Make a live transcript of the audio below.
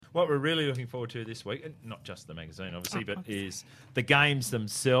what we're really looking forward to this week, and not just the magazine, obviously, but is the games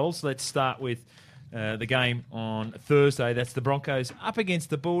themselves. Let's start with the game on Thursday. That's the Broncos up against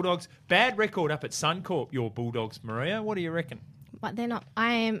the Bulldogs. Bad record up at Suncorp, your Bulldogs, Maria. What do you reckon? But they're not.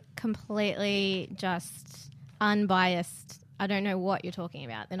 I am completely just unbiased. I don't know what you're talking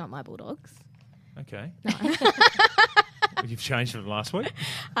about. They're not my Bulldogs. Okay. No. You've changed from last week?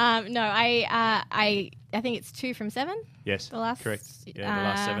 No, I think it's 2 from 7. Yes, correct. Yeah, the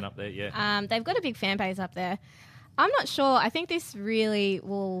last 7 up there, yeah. They've got a big fan base up there. I'm not sure. I think this really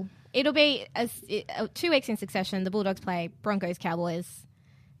will... It'll be 2 weeks in succession. The Bulldogs play Broncos, Cowboys.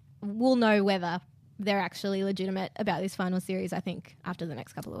 We'll know whether they're actually legitimate about this final series, I think, after the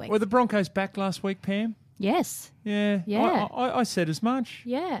next couple of weeks. Were the Broncos back last week, Pam? Yes. Yeah. I said as much.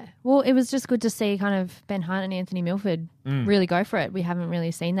 Yeah. Well, it was just good to see kind of Ben Hunt and Anthony Milford really go for it. We haven't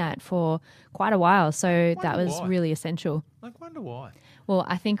really seen that for quite a while, so that was really essential. I wonder why. Well,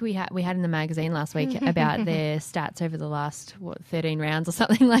 I think we had in the magazine last week about their stats over the last 13 rounds or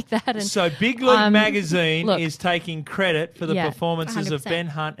something like that. And, so Big League Magazine is taking credit for the performances 100%. Of Ben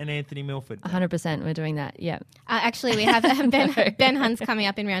Hunt and Anthony Milford. 100%, we're doing that. Yeah. Actually, we have Ben Hunt's coming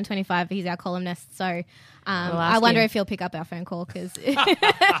up in round 25. He's our columnist, so I wonder if he'll pick up our phone call because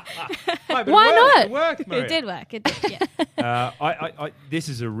why not? It worked, Maria. It did work. It did. Yeah. This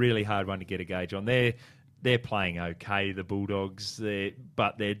is a really hard one to get a gauge on. They're playing okay, the Bulldogs,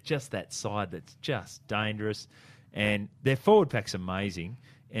 but they're just that side that's just dangerous. And their forward pack's amazing.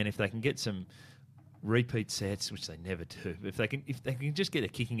 And if they can get some repeat sets, which they never do, if they can just get a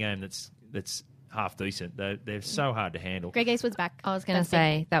kicking game that's half decent, they're so hard to handle. Greg Eastwood's back. I was going to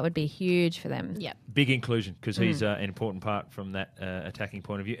say that would be huge for them. Yeah. Big inclusion because he's an important part from that attacking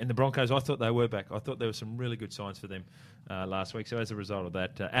point of view. And the Broncos, I thought they were back. I thought there were some really good signs for them last week. So as a result of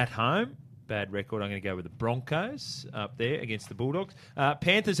that, at home, bad record. I'm going to go with the Broncos up there against the Bulldogs.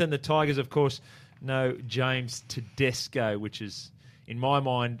 Panthers and the Tigers, of course, no James Tedesco, which is, in my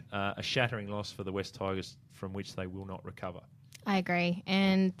mind, a shattering loss for the West Tigers from which they will not recover. I agree.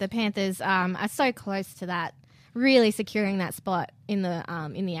 And the Panthers are so close to that, really securing that spot in the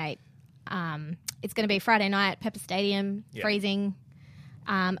 8. It's going to be Friday night, Pepper Stadium, freezing.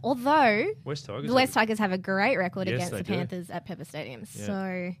 Although the West Tigers have a great record against the Panthers at Pepper Stadium. Yeah.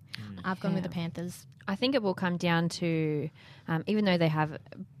 So I've gone with the Panthers. I think it will come down to, even though they have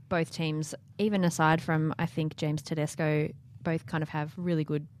both teams, even aside from, I think, James Tedesco, both kind of have really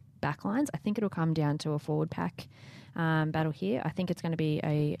good backlines. I think it'll come down to a forward pack battle here. I think it's going to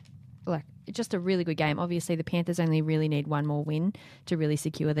be just a really good game. Obviously, the Panthers only really need one more win to really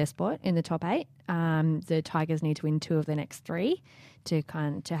secure their spot in the top 8. The Tigers need to win 2 of their next 3 to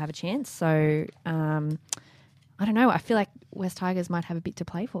have a chance. So I don't know. I feel like West Tigers might have a bit to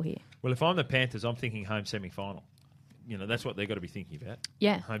play for here. Well, if I'm the Panthers, I'm thinking home semi-final. That's what they've got to be thinking about.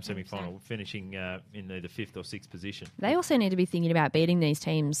 Yeah. Home semi-final, finishing in either 5th or 6th position. They also need to be thinking about beating these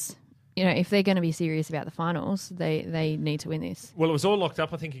teams. If they're going to be serious about the finals, they need to win this. Well, it was all locked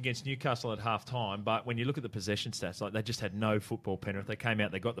up, I think, against Newcastle at half-time, but when you look at the possession stats, they just had no football, Penrith. They came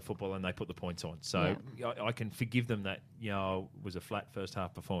out, they got the football, and they put the points on. So I can forgive them that, it was a flat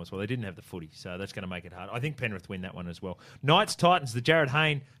first-half performance. Well, they didn't have the footy, so that's going to make it hard. I think Penrith win that one as well. Knights-Titans, the Jarryd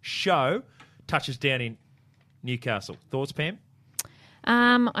Hayne show, touches down in Newcastle. Thoughts, Pam?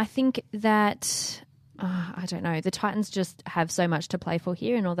 I think that... I don't know. The Titans just have so much to play for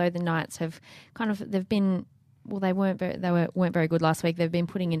here, and although the Knights have they weren't very good last week. They've been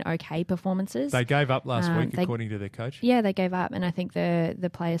putting in okay performances. They gave up last week, according to their coach. Yeah, they gave up, and I think the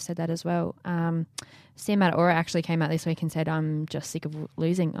players said that as well. Sam Mataora actually came out this week and said, "I'm just sick of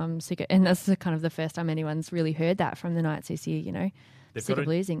losing. I'm sick of," and that's kind of the first time anyone's really heard that from the Knights this year. Sick of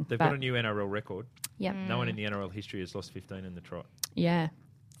losing. They've got a new NRL record. Yeah, no one in the NRL history has lost 15 in the trot. Yeah,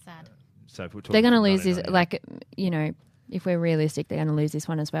 sad. So if they're going to lose this, if we're realistic, they're going to lose this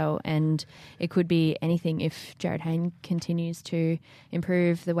one as well. And it could be anything if Jarryd Hayne continues to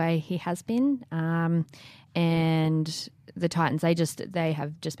improve the way he has been. And the Titans, they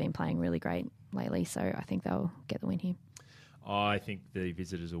have just been playing really great lately. So I think they'll get the win here. I think the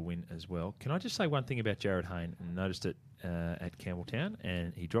visitors will win as well. Can I just say one thing about Jarryd Hayne? I noticed it at Campbelltown,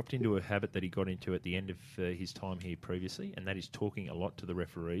 and he dropped into a habit that he got into at the end of his time here previously, and that is talking a lot to the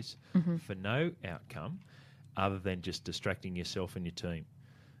referees for no outcome other than just distracting yourself and your team.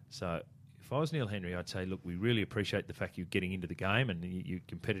 So if I was Neil Henry, I'd say, look, we really appreciate the fact you're getting into the game and your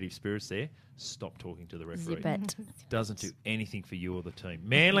competitive spirits there. Stop talking to the referee. Zip it. Doesn't do anything for you or the team.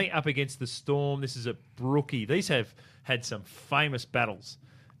 Manly up against the Storm. This is at Brookie. These have had some famous battles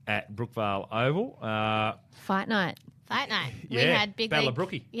at Brookvale Oval. Fight night. Yeah, we had Big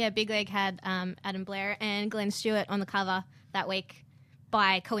League had Adam Blair and Glenn Stewart on the cover that week.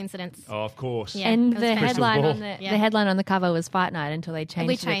 by coincidence. Oh, of course. Yeah. And it was the fantastic. headline ball. on the Yeah. the headline on the cover was Fight Night until they We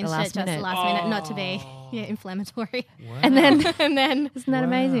changed it at changed the it last just minute. the last minute, not to be inflammatory. Wow. And then And then, isn't that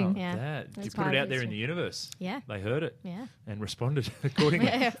amazing? Yeah. That, That's you put part it of out there in history. the universe. yeah, They heard it yeah. and responded accordingly.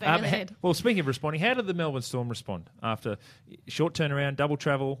 Yeah, they really did. Well, speaking of responding, how did the Melbourne Storm respond after short turnaround, double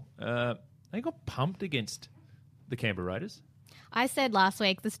travel? They got pumped against the Canberra Raiders. I said last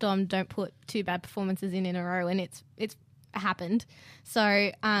week the Storm don't put two bad performances in a row, and it's happened.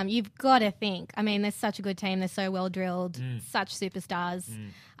 So you've got to think. I mean, they're such a good team. They're so well drilled, such superstars.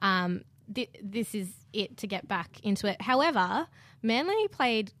 This is it to get back into it. However, Manly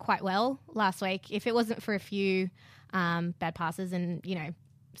played quite well last week. If it wasn't for a few bad passes and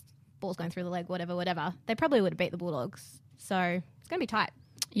balls going through the leg, whatever, they probably would have beat the Bulldogs. So it's going to be tight.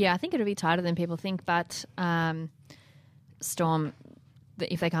 Yeah, I think it'll be tighter than people think, but Storm,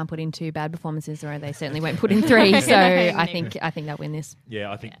 if they can't put in two bad performances in a row, they certainly won't put in three. So I think they'll win this.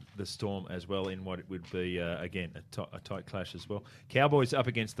 Yeah, I think the Storm as well in what it would be, again, a tight clash as well. Cowboys up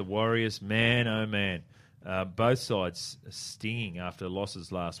against the Warriors. Man, oh man. Both sides stinging after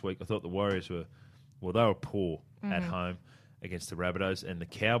losses last week. I thought the Warriors were poor at home against the Rabbitohs, and the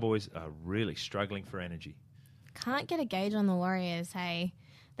Cowboys are really struggling for energy. Can't get a gauge on the Warriors, hey?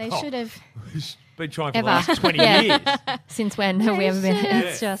 They should have... Been trying for Ever. the last 20 Yeah. years. Since when have we ever been?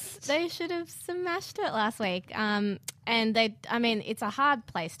 It's just They should have smashed it last week. And it's a hard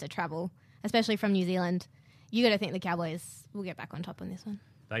place to travel, especially from New Zealand. You got to think the Cowboys will get back on top on this one.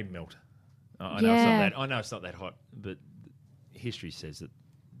 They melt. I Yeah. know it's not that hot, but history says that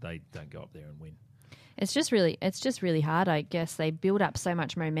they don't go up there and win. it's just really hard. I guess they build up so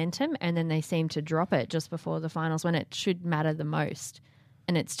much momentum and then they seem to drop it just before the finals when it should matter the most.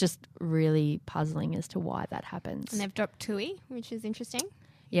 And it's just really puzzling as to why that happens. And they've dropped Tui, which is interesting.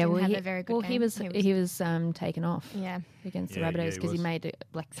 Yeah, Didn't well, have a very good he game. was taken off Yeah. against the Yeah, Rabbitohs he because he was. made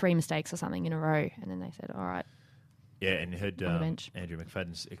like 3 mistakes or something in a row, and then they said, "All right, Yeah, and you heard On the bench. Andrew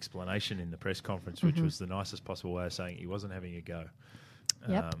McFadden's explanation in the press conference, which was the nicest possible way of saying he wasn't having a go,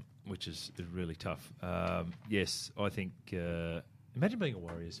 Yep. which is really tough. Yes, I think, imagine being a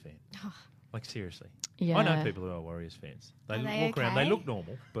Warriors fan. Like, seriously. yeah." I know people who are Warriors fans. They Are they walk around, they okay? look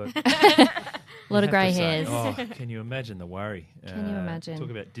normal, but... A lot of grey hairs. Oh, can you imagine the worry? Can you imagine? Talk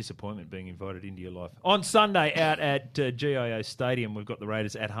about disappointment being invited into your life. On Sunday, out at GIO Stadium, we've got the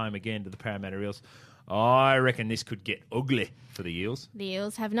Raiders at home again to the Parramatta Eels. I reckon this could get ugly for the Eels. The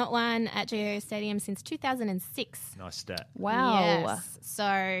Eels have not won at GIO Stadium since 2006. Nice stat. Wow. Yes.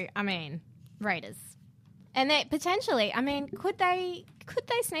 So, Raiders. And they potentially, could they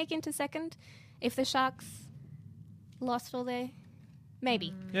sneak into second if the Sharks lost all their...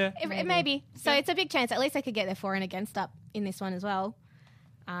 Maybe. Yeah. Maybe. So it's a big chance. At least they could get their for and against up in this one as well.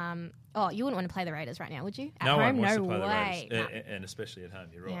 You wouldn't want to play the Raiders right now, would you? At No home? one wants No to play way. the Raiders, and especially at home.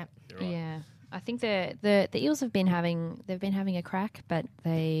 You're right. Yeah. You're right. Yeah, I think the Eels have been having a crack, but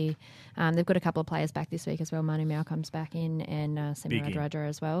they've got a couple of players back this week as well. Manu Malcolm's back in, and Semi Big in. Radradra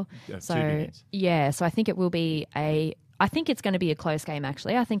as well. Two So big ins. yeah, so I think it will be I think it's going to be a close game.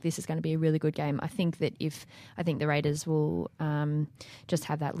 Actually, I think this is going to be a really good game. I think the Raiders will just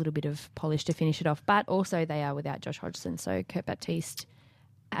have that little bit of polish to finish it off, but also they are without Josh Hodgson, so Kurt Baptiste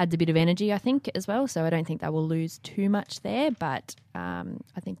adds a bit of energy, I think, as well. So I don't think they will lose too much there, but I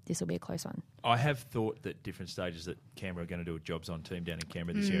think this will be a close one. I have thought that different stages that Canberra are going to do a jobs on team down in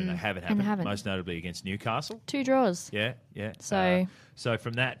Canberra this year, and they haven't happened. haven't. Most notably against Newcastle. 2 draws. Yeah. So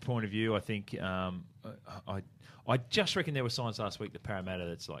from that point of view, I think I just reckon there were signs last week that Parramatta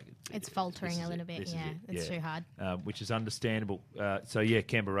that's like It's faltering this a is little it, bit. this is Yeah, it. it's too hard. Which is understandable.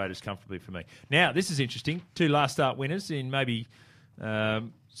 Canberra Raiders comfortably for me. Now this is interesting. 2 last start winners in maybe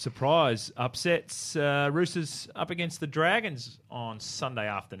surprise upsets. Roosters up against the Dragons on Sunday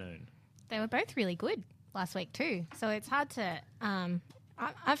afternoon. They were both really good last week too. So it's hard to... I'm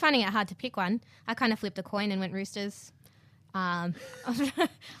finding it hard to pick one. I kind of flipped a coin and went Roosters. I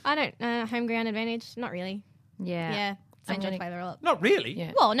don't... home ground advantage? Not really. Yeah. Yeah. I'm St. George gonna- play the roll up. Not really.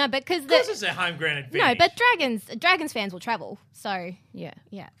 Yeah. Well, no, but because... Of course it's a home ground advantage. No, but Dragons fans will travel. So, Yeah.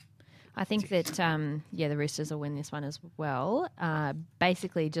 yeah. I think that, the Roosters will win this one as well,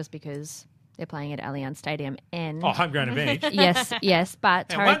 basically just because they're playing at Allianz Stadium. And home ground advantage. yes,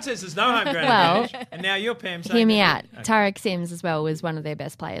 but And one says there's no home ground Well, advantage, and now you're Pam saying hear me that- out. Tarek Sims as well was one of their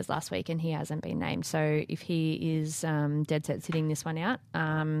best players last week, and he hasn't been named. So if he is dead set sitting this one out,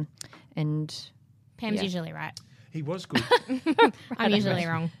 and Pam's Yeah. usually right. He was good. I'm usually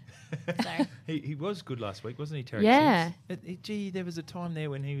wrong. So He was good last week, wasn't he, Terry? Yeah. Gee, there was a time there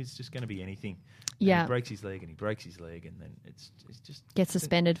when he was just going to be anything. And Yeah. he breaks his leg and he breaks his leg, and then it's just Gets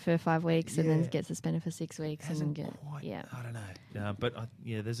suspended for 5 weeks and Yeah. then gets suspended for 6 weeks. hasn't And quite. yeah. I don't know, but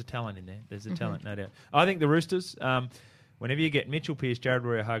there's a talent in there. There's a talent, no doubt. I think the Roosters. Whenever you get Mitchell Pearce, Jared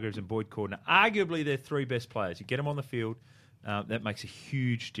Warrior-Hargreaves and Boyd Cordner, arguably their three best players. You get them on the field, that makes a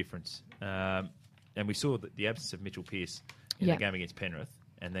huge difference. And we saw the absence of Mitchell Pearce in Yeah. the game against Penrith,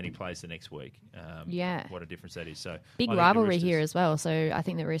 and then he plays the next week. Yeah. What a difference that is. So Big I think the rivalry Roosters- here as well. So I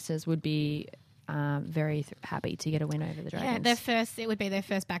think the Roosters would be very happy to get a win over the Dragons. yeah, it would be their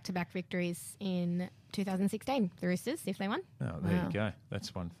first back-to-back victories in 2016. The Roosters, if they won. Oh, there Wow. you go.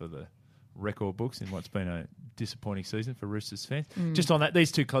 That's one for the record books in what's been a disappointing season for Roosters fans. Mm. Just on that,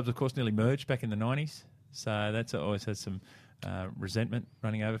 these two clubs, of course, nearly merged back in the 90s. So that's always has some resentment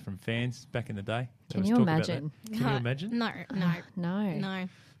running over from fans back in the day. There Can was you talk about imagine? that. Can you imagine? No. No.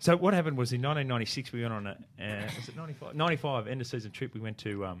 So what happened was in 1996 we went on was it 95? 95 end of season trip. We went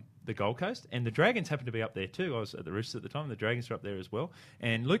to the Gold Coast, and the Dragons happened to be up there too. I was at the Roosters at the time. The Dragons were up there as well,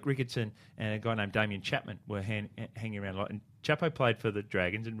 and Luke Ricketson and a guy named Damien Chapman were hanging around a lot. And Chapo played for the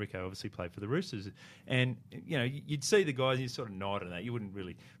Dragons, and Rico obviously played for the Roosters. And you'd see the guys, you sort of nod and that. You wouldn't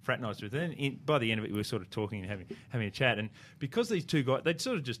really fraternise with them. And by the end of it, we were sort of talking and having a chat. And because these two guys, they'd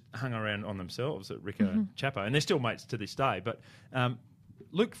sort of just hung around on themselves, Rico and Chapo, and they're still mates to this day. But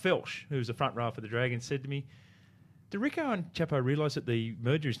Luke Felsh, who was the front row for the Dragons, said to me, do Rico and Chapo realise that the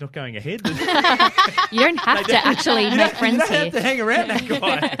merger is not going ahead? You don't have to actually make friends You don't here. have to hang around that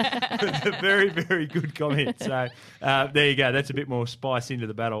guy. It's a very, very good comment. So there you go. That's a bit more spice into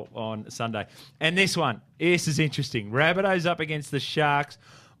the battle on Sunday. And this is interesting. Rabbitohs up against the Sharks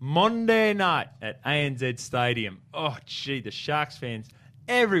Monday night at ANZ Stadium. Oh, gee, the Sharks fans,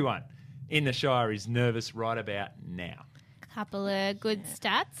 everyone in the Shire is nervous right about now. Couple of good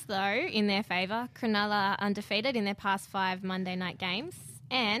stats, though, in their favour. Cronulla undefeated in their past 5 Monday night games.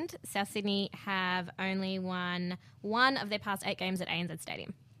 And South Sydney have only won 1 of their past 8 games at ANZ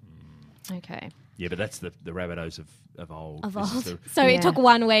Stadium. Okay. Yeah, but that's the Rabbitohs of old. Of This is old. the- So Yeah. it took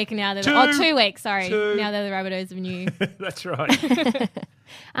 1 week, now they're... 2 weeks, sorry. Two. Now they're the Rabbitohs of new. That's right.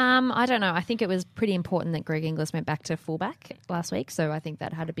 I don't know. I think it was pretty important that Greg Inglis went back to fullback last week, so I think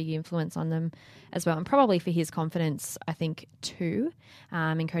that had a big influence on them as well, and probably for his confidence, I think, too.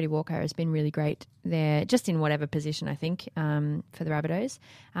 And Cody Walker has been really great there, just in whatever position, I think, for the Rabbitohs.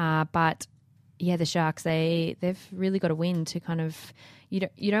 But yeah, the Sharks, they've really got to win to kind of...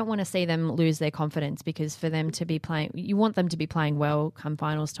 You don't want to see them lose their confidence, because for them to be playing... You want them to be playing well come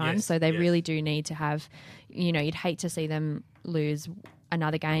finals time, Yes, so they yes. really do need to have... You'd hate to see them lose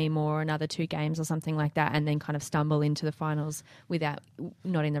another game or another 2 games or something like that, and then kind of stumble into the finals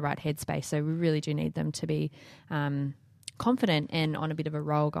not in the right headspace. So we really do need them to be confident and on a bit of a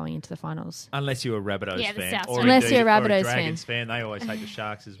roll going into the finals. Unless you're a Rabbitohs Yeah, the fan. South Or Side. Unless indeed- you're a or Rabbitohs Dragons fan. They always hate the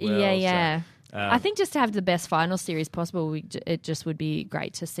Sharks as well. Yeah. So, I think just to have the best final series possible, it just would be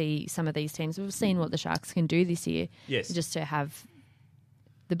great to see some of these teams. We've seen what the Sharks can do this year. Yes. Just to have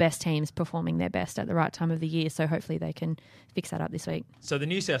the best teams performing their best at the right time of the year. So hopefully they can fix that up this week. So the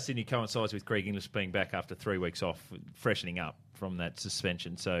New South Sydney coincides with Greg Inglis being back after 3 weeks off, freshening up from that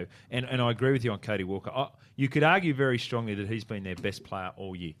suspension. So, and I agree with you on Cody Walker. You could argue very strongly that he's been their best player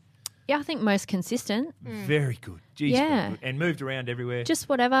all year. Yeah, I think most consistent. Very good. Jeez, Yeah. very good. And moved around everywhere. Just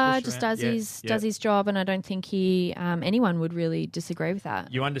whatever, Pushed just around. does Yeah, his job, and I don't think anyone would really disagree with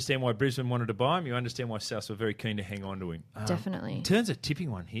that. You understand why Brisbane wanted to buy him. You understand why South were very keen to hang on to him. Definitely. In terms of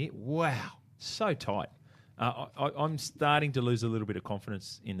tipping one here, wow, so tight. I'm starting to lose a little bit of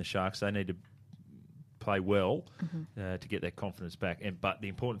confidence in the Sharks. They need to play well to get that confidence back. But the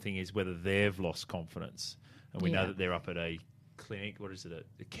important thing is whether they've lost confidence. And we know Yeah. that they're up at a clinic. What is it?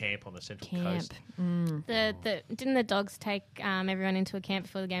 A camp on the Central Camp. Coast. Didn't the Dogs take everyone into a camp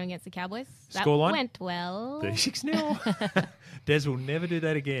before the game against the Cowboys? That Scoreline? went well. 36-0. Des will never do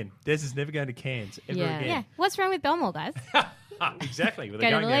that again. Des is never going to Cairns ever Yeah. again. Yeah. What's wrong with Belmore, guys? Exactly. Well, Go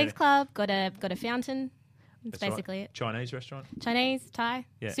they're to going the down Leagues Club. Got a fountain. That's That's right. basically it. Chinese restaurant. Chinese, Thai,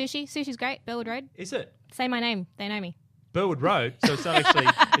 Yeah. sushi. Sushi's great. Bellwood Road. Is it? Say my name. They know me. Burwood Road. So it's not actually...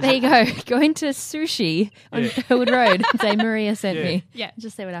 There you go. Go into sushi on Yeah. Burwood Road and say Maria sent Yeah. me. Yeah.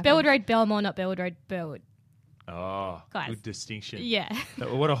 Just see what happens. Bellwood Road, Belmore, not Bellwood Road, Burwood. Oh, Guys. good distinction. Yeah.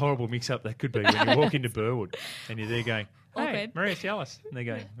 What a horrible mix-up that could be when you walk into Burwood and you're there going, hey, Awkward. Maria Cialis. And they're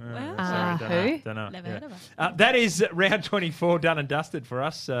going, Well, who? Don't know. Never Yeah. heard of her. That is round 24 done and dusted for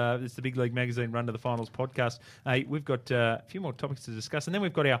us. It's the Big League Magazine Run to the Finals podcast. We've got a few more topics to discuss, and then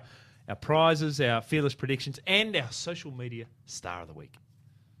we've got our prizes, our fearless predictions, and our social media star of the week.